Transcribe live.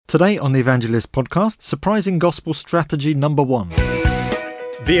Today on the Evangelist Podcast, surprising gospel strategy number 1.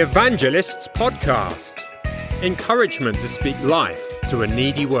 The Evangelists Podcast. Encouragement to speak life to a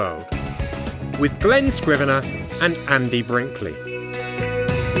needy world. With Glenn Scrivener and Andy Brinkley.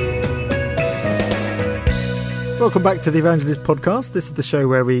 Welcome back to the Evangelist Podcast. This is the show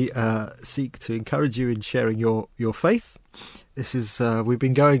where we seek to encourage you in sharing your faith. This is, we've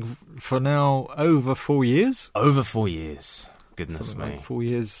been going for now over 4 years. Over 4 years. Goodness something me. Like 4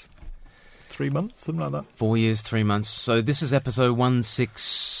 years, 3 months, something like that. 4 years, 3 months. So this is episode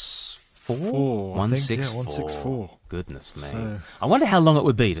 164? 164. Goodness me. So, I wonder how long it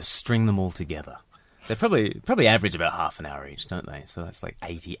would be to string them all together. They probably average about half an hour each, don't they? So that's like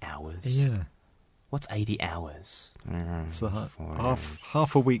 80 hours. yeah. What's 80 hours? So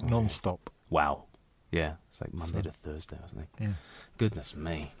half a week non-stop. Wow. Yeah, it's like Monday to Thursday or something. Yeah. Goodness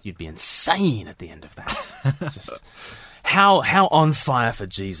me, you'd be insane at the end of that. Just how on fire for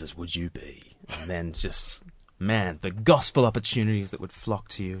Jesus would you be? And then just, man, the gospel opportunities that would flock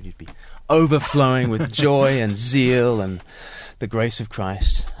to you. You'd be overflowing with joy and zeal and the grace of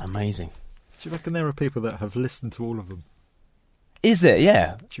Christ. Amazing. Do you reckon there are people that have listened to all of them? Is there?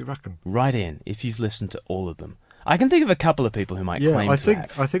 Yeah. Do you reckon? Write in if you've listened to all of them. I can think of a couple of people who might claim I to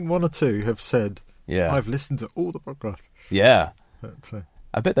have. think one or two have said, Yeah. I've listened to all the podcasts. Yeah. But,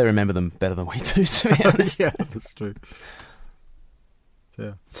 I bet they remember them better than we do, to be honest. yeah, that's true.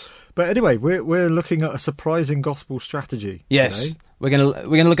 Yeah, but anyway, we're looking at a surprising gospel strategy. Yes, today. we're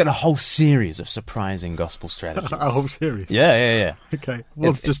gonna look at a whole series of surprising gospel strategies. A whole series. Yeah. Okay,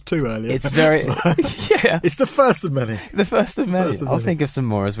 was just two earlier. It's very yeah. It's the first of many. The first of many. I'll think of some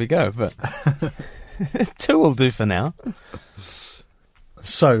more as we go, but 2 will do for now.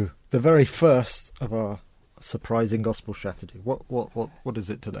 So the very first of our surprising gospel strategy. What is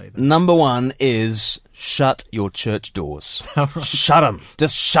it today then? Number 1 is shut your church doors. Shut them.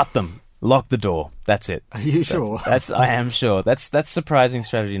 Just shut them. Lock the door. That's it. Are you sure? I am sure. That's surprising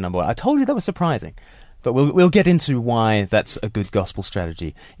strategy number 1. I told you that was surprising, but we'll get into why that's a good gospel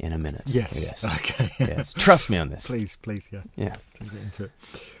strategy in a minute. Yes. Okay. Yes. Trust me on this. Please. Yeah. Yeah. To get into it.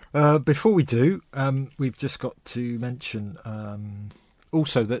 Before we do, we've just got to mention.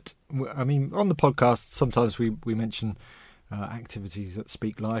 Also that, I mean, on the podcast, sometimes we mention activities that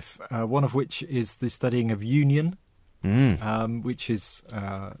speak life, one of which is the studying of union, which is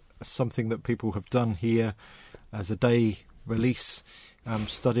something that people have done here as a day release,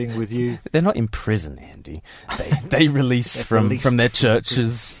 studying with you. They're not in prison, Andy. They release from their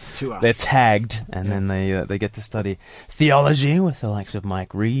churches. To us. They're tagged, and then they get to study theology with the likes of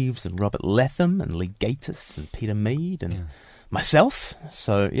Mike Reeves and Robert Letham and Lee Gatiss and Peter Mead and... myself,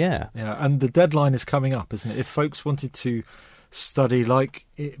 so yeah, and the deadline is coming up, isn't it? If folks wanted to study,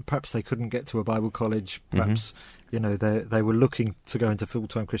 perhaps they couldn't get to a Bible college, perhaps they were looking to go into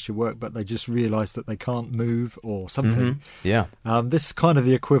full-time Christian work, but they just realised that they can't move or something. Yeah, this is kind of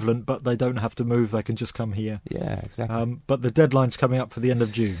the equivalent, but they don't have to move; they can just come here. Yeah, exactly. But the deadline's coming up for the end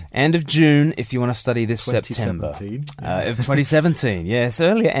of June. End of June, if you want to study this September. 2017. Yes,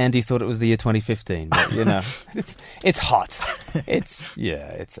 earlier Andy thought it was the year 2015, but it's hot. It's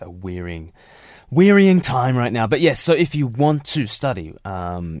a wearying time right now. But yes, so if you want to study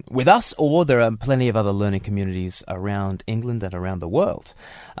with us, or there are plenty of other learning communities around England and around the world,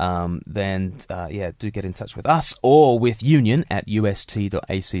 then do get in touch with us or with Union at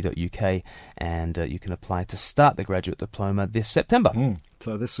ust.ac.uk, and you can apply to start the graduate diploma this September.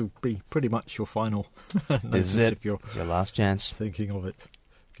 So this will be pretty much your final This is it. if you're it's your last chance. thinking of it.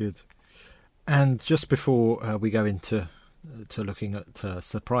 Good. And just before we go into looking at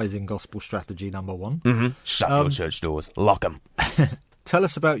surprising gospel strategy number 1. Shut your church doors. Lock them. Tell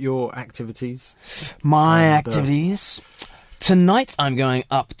us about your activities. My activities. Tonight I'm going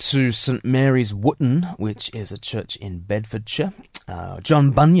up to St Mary's Wootton, which is a church in Bedfordshire.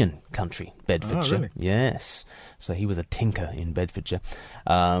 John Bunyan country, Bedfordshire. Oh, really? Yes. So he was a tinker in Bedfordshire.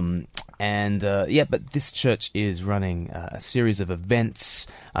 But this church is running a series of events.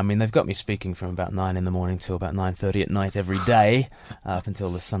 I mean, they've got me speaking from about 9 in the morning till about 9:30 at night every day, up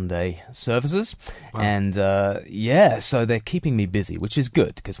until the Sunday services. Wow. And so they're keeping me busy, which is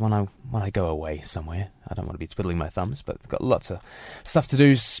good, because when I go away somewhere, I don't want to be twiddling my thumbs, but I've got lots of stuff to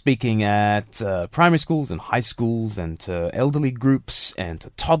do, speaking at primary schools and high schools, and to elderly groups, and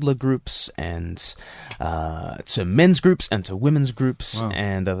to toddler groups, and to men's groups, and to women's groups. Wow.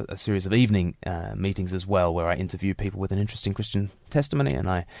 And a series of evening meetings as well, where I interview people with an interesting Christian testimony, and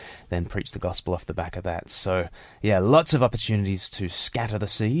I then preach the gospel off the back of that. So, yeah, lots of opportunities to scatter the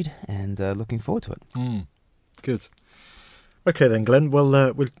seed, and looking forward to it. Good. Okay then, Glenn.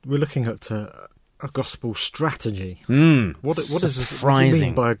 Well, we're looking at a gospel strategy. What do you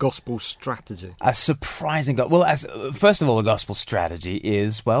mean by a gospel strategy? A surprising first of all, a gospel strategy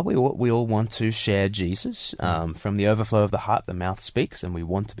is, well, we all want to share Jesus. From the overflow of the heart, the mouth speaks, and we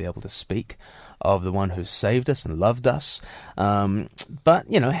want to be able to speak of the one who saved us and loved us. But,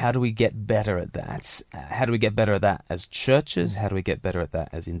 how do we get better at that? How do we get better at that as churches? How do we get better at that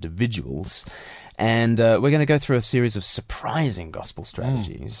as individuals? And we're going to go through a series of surprising gospel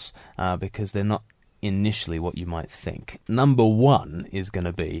strategies because they're not initially what you might think. Number one is going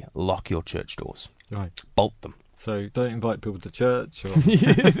to be lock your church doors. Right. Bolt them. So don't invite people to church? Or...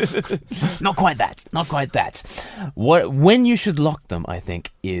 Not quite that. When you should lock them, I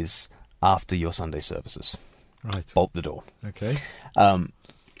think, is after your Sunday services. Right. Bolt the door. Okay.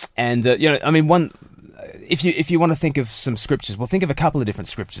 If you want to think of some scriptures, we'll think of a couple of different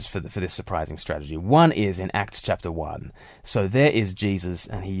scriptures for this surprising strategy. One is in Acts chapter 1. So there is Jesus,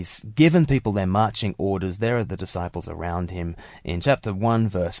 and he's given people their marching orders. There are the disciples around him. In chapter 1,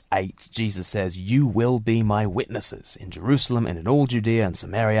 verse 8, Jesus says, "You will be my witnesses in Jerusalem and in all Judea and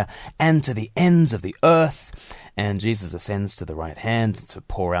Samaria and to the ends of the earth." And Jesus ascends to the right hand to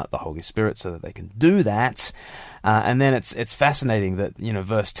pour out the Holy Spirit so that they can do that. And then it's fascinating that,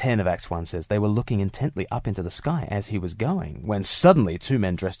 verse 10 of Acts 1 says, "They were looking intently up into the sky as he was going, when suddenly 2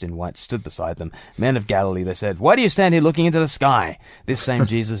 men dressed in white stood beside them. 'Men of Galilee,' they said, 'why do you stand here looking into the sky? This same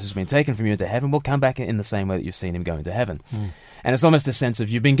Jesus who's been taken from you into heaven will come back in the same way that you've seen him go into heaven.'" And it's almost a sense of,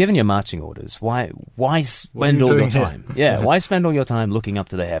 you've been given your marching orders. Why spend all your time? Why spend all your time looking up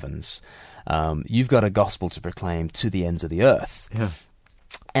to the heavens? You've got a gospel to proclaim to the ends of the earth. Yeah.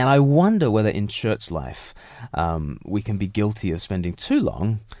 And I wonder whether in church life we can be guilty of spending too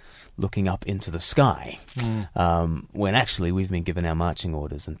long looking up into the sky when actually we've been given our marching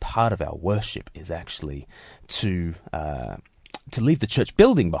orders, and part of our worship is actually to leave the church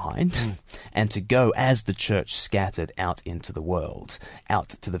building behind and to go as the church scattered out into the world, out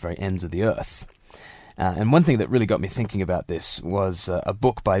to the very ends of the earth. And one thing that really got me thinking about this was a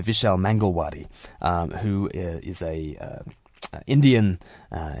book by Vishal Mangalwadi, who is a Indian,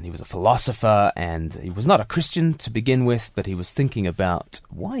 and he was a philosopher, and he was not a Christian to begin with, but he was thinking about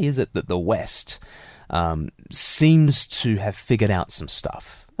why is it that the West seems to have figured out some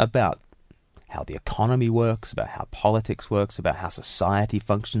stuff about how the economy works, about how politics works, about how society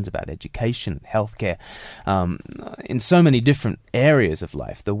functions, about education, healthcare. In so many different areas of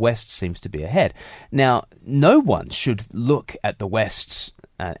life, the West seems to be ahead. Now, no one should look at the West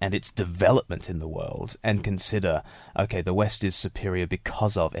and its development in the world and consider, okay, the West is superior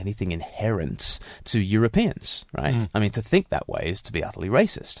because of anything inherent to Europeans, right? I mean, to think that way is to be utterly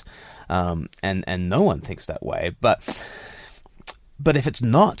racist. And no one thinks that way, But if it's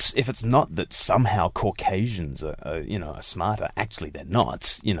not that somehow Caucasians are smarter, actually they're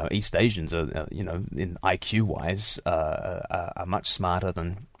not. East Asians are in IQ wise are much smarter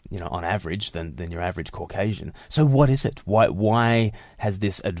than on average than your average Caucasian. So what is it? Why has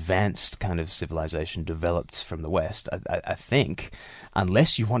this advanced kind of civilization developed from the West? I think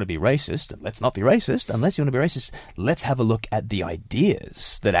unless you want to be racist, and let's not be racist. Unless you want to be racist, let's have a look at the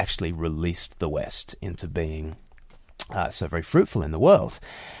ideas that actually released the West into being so very fruitful in the world.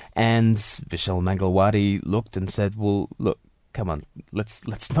 And Vishal Mangalwadi looked and said, well, look, come on,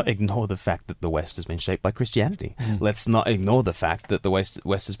 let's not ignore the fact that the West has been shaped by Christianity. Let's not ignore the fact that the West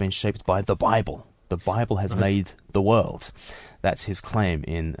has been shaped by the Bible. The Bible has made the world. That's his claim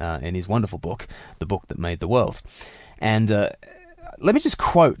in his wonderful book, The Book That Made the World. And let me just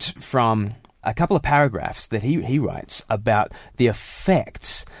quote from a couple of paragraphs that he writes about the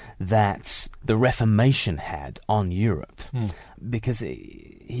effect that the Reformation had on Europe, because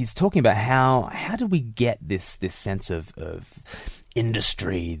he's talking about how do we get this sense of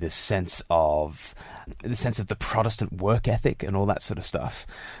industry, this sense of the Protestant work ethic and all that sort of stuff.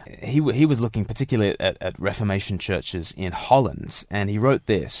 He was looking particularly at Reformation churches in Holland, and he wrote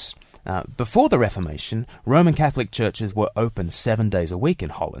this. Before the Reformation, Roman Catholic churches were open 7 days a week in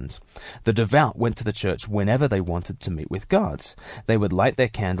Holland. The devout went to the church whenever they wanted to meet with God. They would light their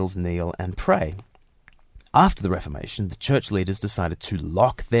candles, kneel, and pray. After the Reformation, the church leaders decided to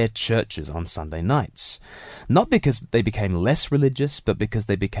lock their churches on Sunday nights. Not because they became less religious, but because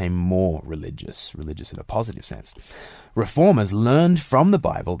they became more religious in a positive sense. Reformers learned from the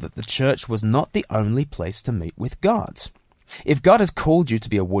Bible that the church was not the only place to meet with God. If God has called you to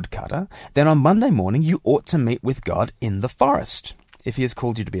be a woodcutter, then on Monday morning you ought to meet with God in the forest. If he has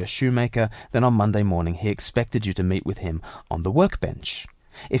called you to be a shoemaker, then on Monday morning he expected you to meet with him on the workbench.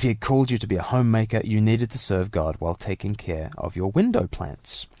 If he had called you to be a homemaker, you needed to serve God while taking care of your window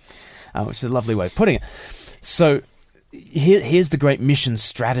plants. Which is a lovely way of putting it. So here's the great mission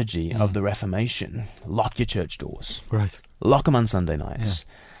strategy of the Reformation. Lock your church doors. Right. Lock them on Sunday nights.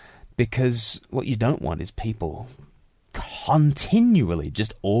 Yeah. Because what you don't want is people continually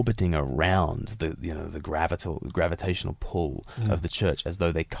just orbiting around the gravitational pull of the church, as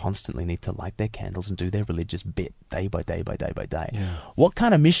though they constantly need to light their candles and do their religious bit day by day by day by day. Yeah. What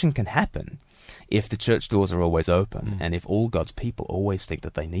kind of mission can happen if the church doors are always open and if all God's people always think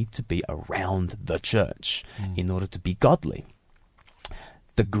that they need to be around the church in order to be godly?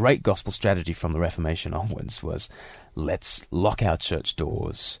 The great gospel strategy from the Reformation onwards was, let's lock our church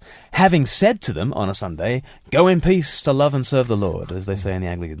doors, having said to them on a Sunday, go in peace to love and serve the Lord, as they say in the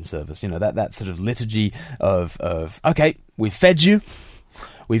Anglican service. You know, that sort of liturgy of okay, we've fed you,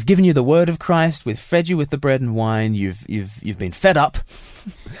 we've given you the word of Christ, we've fed you with the bread and wine, you've been fed up.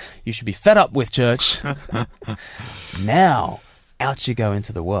 You should be fed up with church. Now, out you go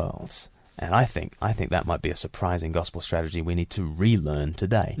into the world. And I think that might be a surprising gospel strategy we need to relearn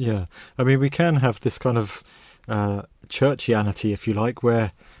today. Yeah. I mean, we can have this kind of churchianity, if you like,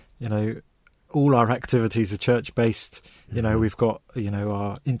 where, you know, all our activities are church-based. You know, we've got, you know,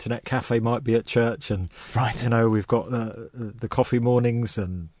 our internet cafe might be at church, and, right. You know, we've got the coffee mornings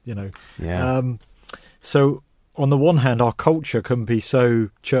and, you know. Yeah. So on the one hand, our culture can be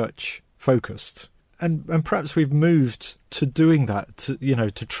so church-focused. And perhaps we've moved to doing that,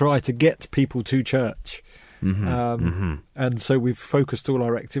 to try to get people to church. And so we've focused all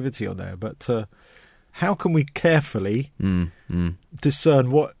our activity on there. But how can we carefully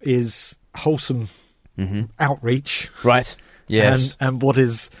discern what is wholesome outreach? Right, yes. And what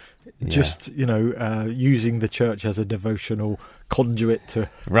is just, using the church as a devotional conduit to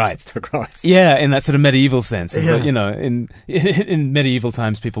Christ. Yeah, in that sort of medieval sense. Yeah. That, you know, in medieval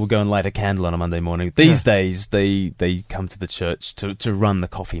times, people would go and light a candle on a Monday morning. These days, they come to the church to run the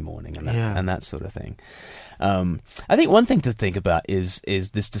coffee morning and that sort of thing. I think one thing to think about is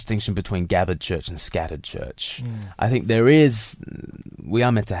this distinction between gathered church and scattered church. I think we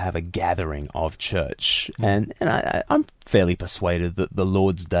are meant to have a gathering of church, and I'm fairly persuaded that the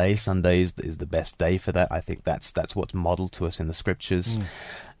Lord's Day, Sunday, is the best day for that. I think that's what's modelled to us in the Scriptures.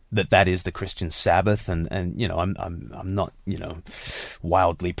 That is the Christian Sabbath, and you know, I'm not, you know,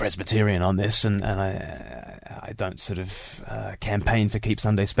 wildly Presbyterian on this, and I don't sort of campaign for Keep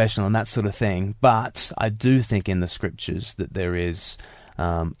Sunday Special and that sort of thing, but I do think in the Scriptures that there is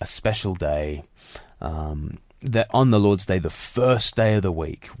a special day, that on the Lord's Day, the first day of the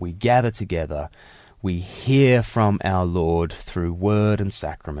week, we gather together, we hear from our Lord through word and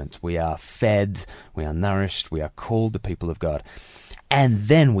sacrament, we are fed, we are nourished, we are called the people of God. And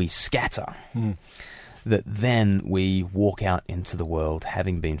then we scatter. That then we walk out into the world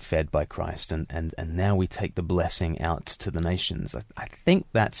having been fed by Christ, and now we take the blessing out to the nations. I think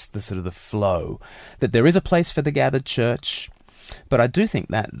that's the sort of the flow, that there is a place for the gathered church, but I do think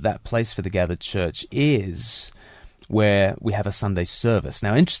that place for the gathered church is where we have a Sunday service.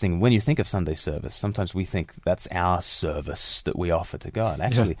 Now, interesting, when you think of Sunday service, sometimes we think that's our service that we offer to God.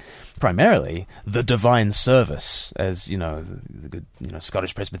 Actually, primarily, the divine service, as you know, the good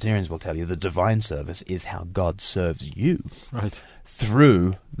Scottish Presbyterians will tell you, the divine service is how God serves you. Right.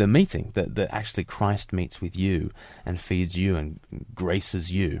 Through the meeting, that actually Christ meets with you and feeds you and graces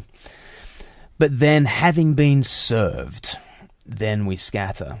you. But then, having been served, then we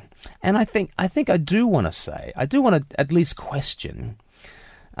scatter. And I think I do want to at least question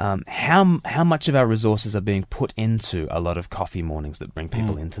how much of our resources are being put into a lot of coffee mornings that bring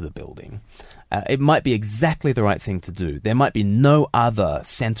people into the building. It might be exactly the right thing to do. There might be no other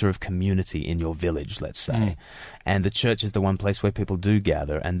center of community in your village, let's say, and the church is the one place where people do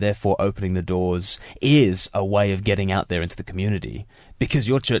gather, and therefore opening the doors is a way of getting out there into the community, because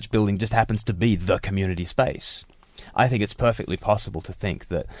your church building just happens to be the community space. I think it's perfectly possible to think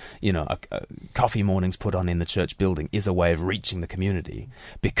that, you know, a coffee mornings put on in the church building is a way of reaching the community,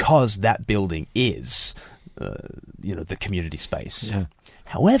 because that building is, the community space. Yeah.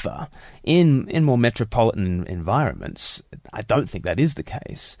 However, in more metropolitan environments, I don't think that is the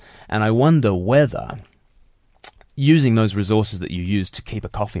case. And I wonder whether using those resources that you use to keep a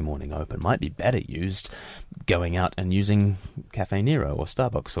coffee morning open might be better used going out and using Cafe Nero or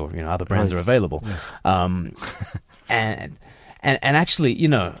Starbucks, or, you know, other brands are available. Yes. And actually, you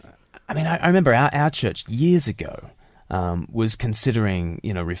know, I mean, I remember our church years ago was considering,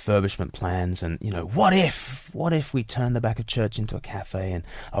 you know, refurbishment plans, and, you know, what if we turn the back of church into a cafe, and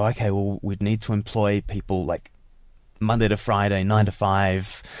we'd need to employ people like Monday to Friday, 9 to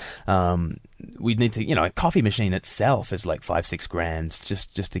 5. We'd need to, you know, a coffee machine itself is like $5-6 grand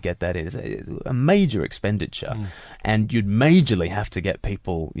just to get that in. It's a major expenditure, and you'd majorly have to get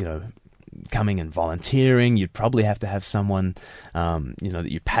people, you know, coming and volunteering. You'd probably have to have someone, that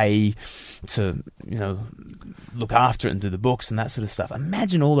you pay to, look after it and do the books and that sort of stuff.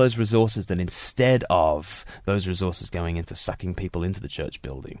 Imagine all those resources that instead of those resources going into sucking people into the church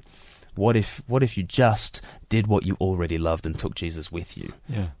building. What if you just did what you already loved and took Jesus with you?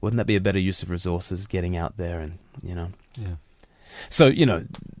 Yeah. Wouldn't that be a better use of resources, getting out there and, Yeah. So,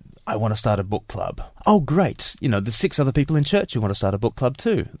 I want to start a book club. Oh, great. There's 6 other people in church who want to start a book club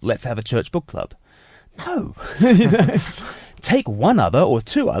too. Let's have a church book club. No. Take 1 other or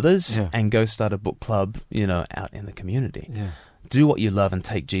 2 others and go start a book club, out in the community. Yeah. Do what you love and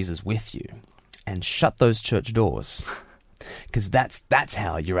take Jesus with you, and shut those church doors. Because that's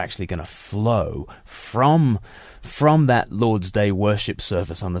how you're actually going to flow from that Lord's Day worship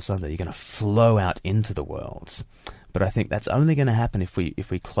service on the Sunday. You're going to flow out into the world. But I think that's only going to happen if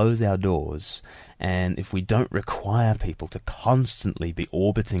we close our doors, and if we don't require people to constantly be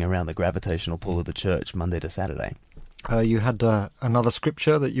orbiting around the gravitational pull of the church Monday to Saturday. You had another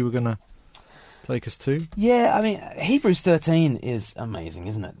scripture that you were going to take us to? Yeah, I mean, Hebrews 13 is amazing,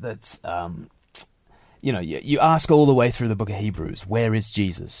 isn't it? That's you ask all the way through the book of Hebrews, where is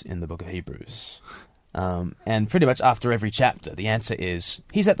Jesus in the book of Hebrews? And pretty much after every chapter, the answer is,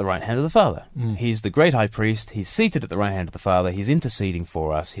 he's at the right hand of the Father. He's the great high priest. He's seated at the right hand of the Father. He's interceding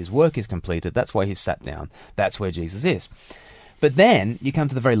for us. His work is completed. That's why he's sat down. That's where Jesus is. But then you come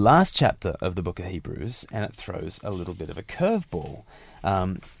to the very last chapter of the book of Hebrews, and it throws a little bit of a curveball.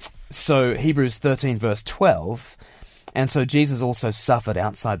 So Hebrews 13 verse 12... And so Jesus also suffered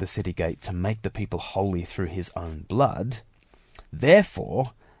outside the city gate to make the people holy through his own blood.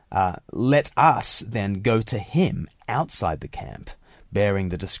 Therefore, let us then go to him outside the camp, bearing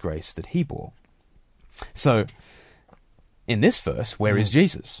the disgrace that he bore. So, in this verse, where is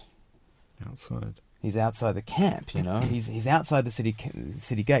Jesus? Outside. He's outside the camp, He's outside the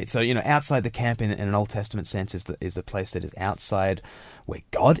city gate. So, outside the camp in an Old Testament sense is the place that is outside where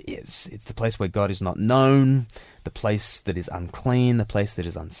God is. It's the place where God is not known, the place that is unclean, the place that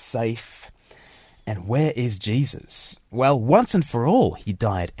is unsafe. And where is Jesus? Well, once and for all, he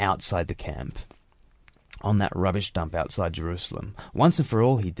died outside the camp, on that rubbish dump outside Jerusalem. Once and for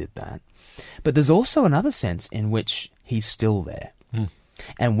all, he did that. But there's also another sense in which he's still there.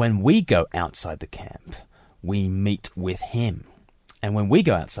 And when we go outside the camp, we meet with him. And when we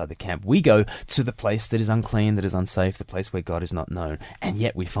go outside the camp, we go to the place that is unclean, that is unsafe, the place where God is not known. And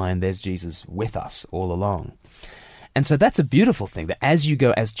yet we find there's Jesus with us all along. And so that's a beautiful thing, that as you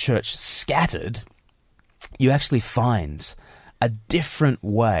go as church scattered, you actually find a different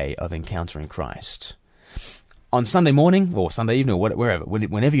way of encountering Christ. On Sunday morning, or Sunday evening, or wherever,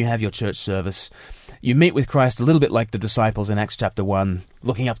 whenever you have your church service, you meet with Christ a little bit like the disciples in Acts chapter 1,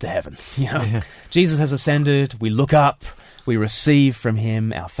 looking up to heaven. Jesus has ascended, we look up, we receive from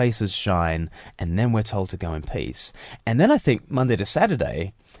him, our faces shine, and then we're told to go in peace. And then I think Monday to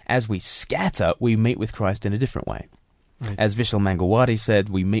Saturday, as we scatter, we meet with Christ in a different way. Right. As Vishal Mangalwadi said,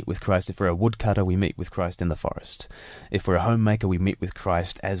 we meet with Christ. If we're a woodcutter, we meet with Christ in the forest. If we're a homemaker, we meet with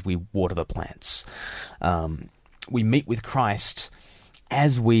Christ as we water the plants. We meet with Christ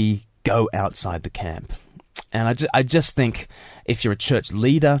as we go outside the camp. And I just think, if you're a church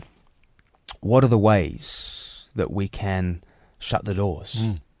leader, what are the ways that we can shut the doors?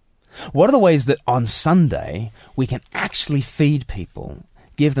 What are the ways that on Sunday we can actually feed people,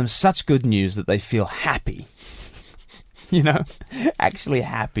 give them such good news that they feel happy? Actually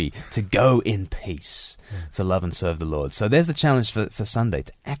happy to go in peace to love and serve the Lord. So there's the challenge for Sunday,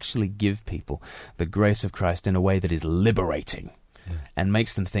 to actually give people the grace of Christ in a way that is liberating and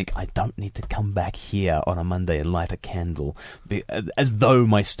makes them think, I don't need to come back here on a Monday and light a candle as though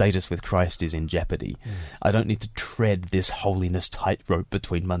my status with Christ is in jeopardy. I don't need to tread this holiness tightrope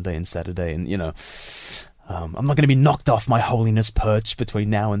between Monday and Saturday, and I'm not going to be knocked off my holiness perch between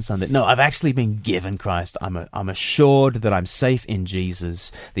now and Sunday. No, I've actually been given Christ. I'm assured that I'm safe in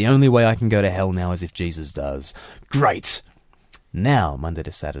Jesus. The only way I can go to hell now is if Jesus does. Great. Now, Monday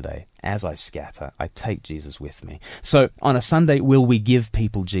to Saturday, as I scatter, I take Jesus with me. So on a Sunday, will we give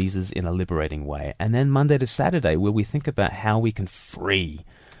people Jesus in a liberating way? And then Monday to Saturday, will we think about how we can free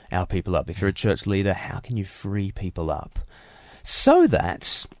our people up? If you're a church leader, how can you free people up? So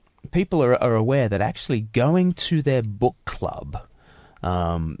that people are aware that actually going to their book club,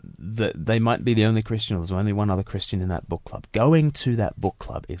 that they might be the only Christian, or there's only one other Christian in that book club. Going to that book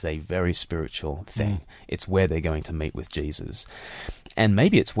club is a very spiritual thing. It's where they're going to meet with Jesus. And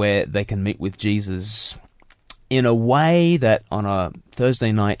maybe it's where they can meet with Jesus in a way that on a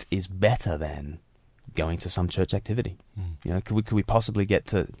Thursday night is better than going to some church activity. Could we possibly get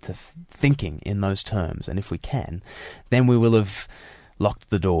to thinking in those terms? And if we can, then we will have locked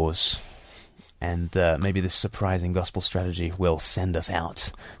the doors And maybe this surprising gospel strategy will send us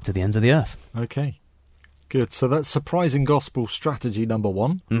out to the ends of the earth. Okay, good. So that's surprising gospel strategy number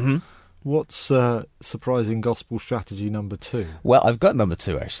 1. Mm-hmm. What's surprising gospel strategy number 2? Well, I've got number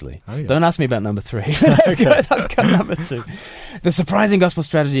 2, actually. Oh, yeah. Don't ask me about number 3. Okay. I've got number 2. The surprising gospel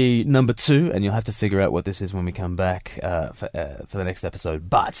strategy number 2, and you'll have to figure out what this is when we come back for the next episode.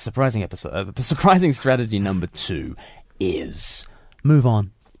 But surprising strategy number 2 is move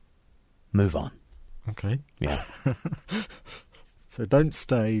on. Move on. Okay. Yeah. So don't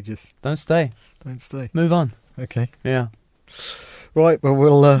stay, just... Don't stay. Don't stay. Move on. Okay. Yeah. Right, well,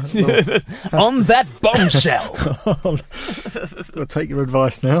 we'll on that bombshell. We'll take your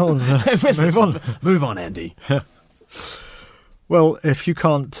advice now and move on. Move on, Andy. Well, if you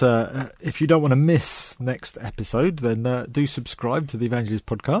don't want to miss next episode, then do subscribe to the Evangelist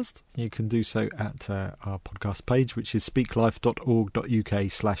Podcast. You can do so at our podcast page, which is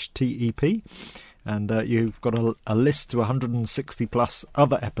speaklife.org.uk/TEP. And you've got a list to 160 plus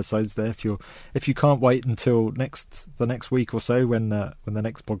other episodes there. If you can't wait until the next week or so when the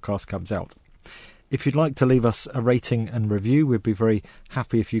next podcast comes out. If you'd like to leave us a rating and review, we'd be very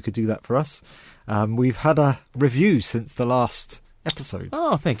happy if you could do that for us. We've had a review since the last episode.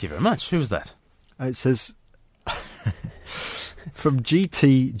 Oh, thank you very much. Who was that? It says from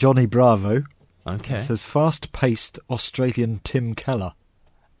GT Johnny Bravo. Okay. It says fast-paced Australian Tim Keller.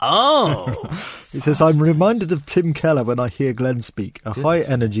 Oh! It says, I'm reminded of Tim Keller when I hear Glenn speak. A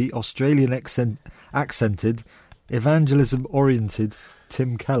high-energy, Australian accented, evangelism-oriented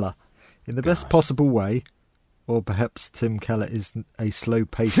Tim Keller. In the best possible way, or perhaps Tim Keller is a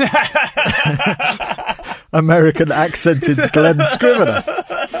slow-paced, American-accented Glenn Scrivener.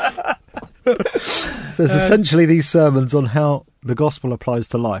 So it's essentially these sermons on how the gospel applies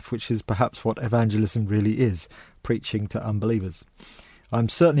to life, which is perhaps what evangelism really is, preaching to unbelievers. I'm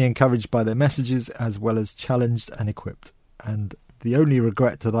certainly encouraged by their messages as well as challenged and equipped. And the only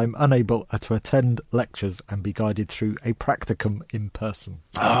regret that I'm unable to attend lectures and be guided through a practicum in person.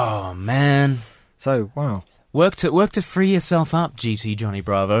 Oh, man. So, wow. Work to free yourself up, GT Johnny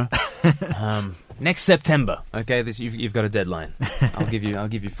Bravo. Next September. Okay, you've got a deadline. I'll give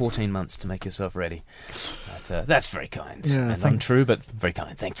you 14 months to make yourself ready. That's very kind. Yeah, and untrue, but very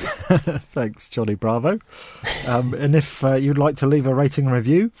kind. Thank you. Thanks, Johnny Bravo. And if you'd like to leave a rating and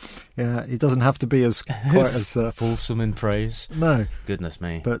review, it doesn't have to be quite as fulsome in praise. No, goodness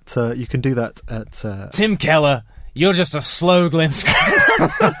me. But you can do that at Tim Keller. You're just a slow Glenn.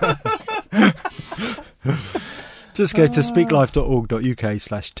 Just go to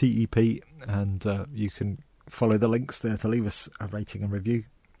speaklife.org.uk/TEP and you can follow the links there to leave us a rating and review.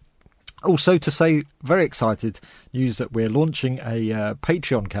 Also to say, very excited news that we're launching a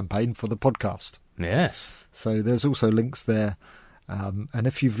Patreon campaign for the podcast. Yes. So there's also links there. And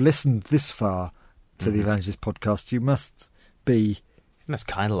if you've listened this far to the Evangelist Podcast, you must be... You must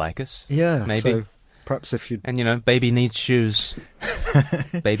kind of like us. Yeah. Maybe. So perhaps if you... And, baby needs shoes.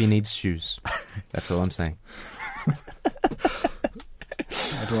 Baby needs shoes. That's all I'm saying. How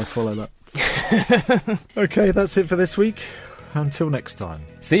do I follow that? Okay, that's it for this week. Until next time.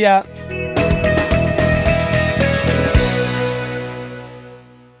 See ya.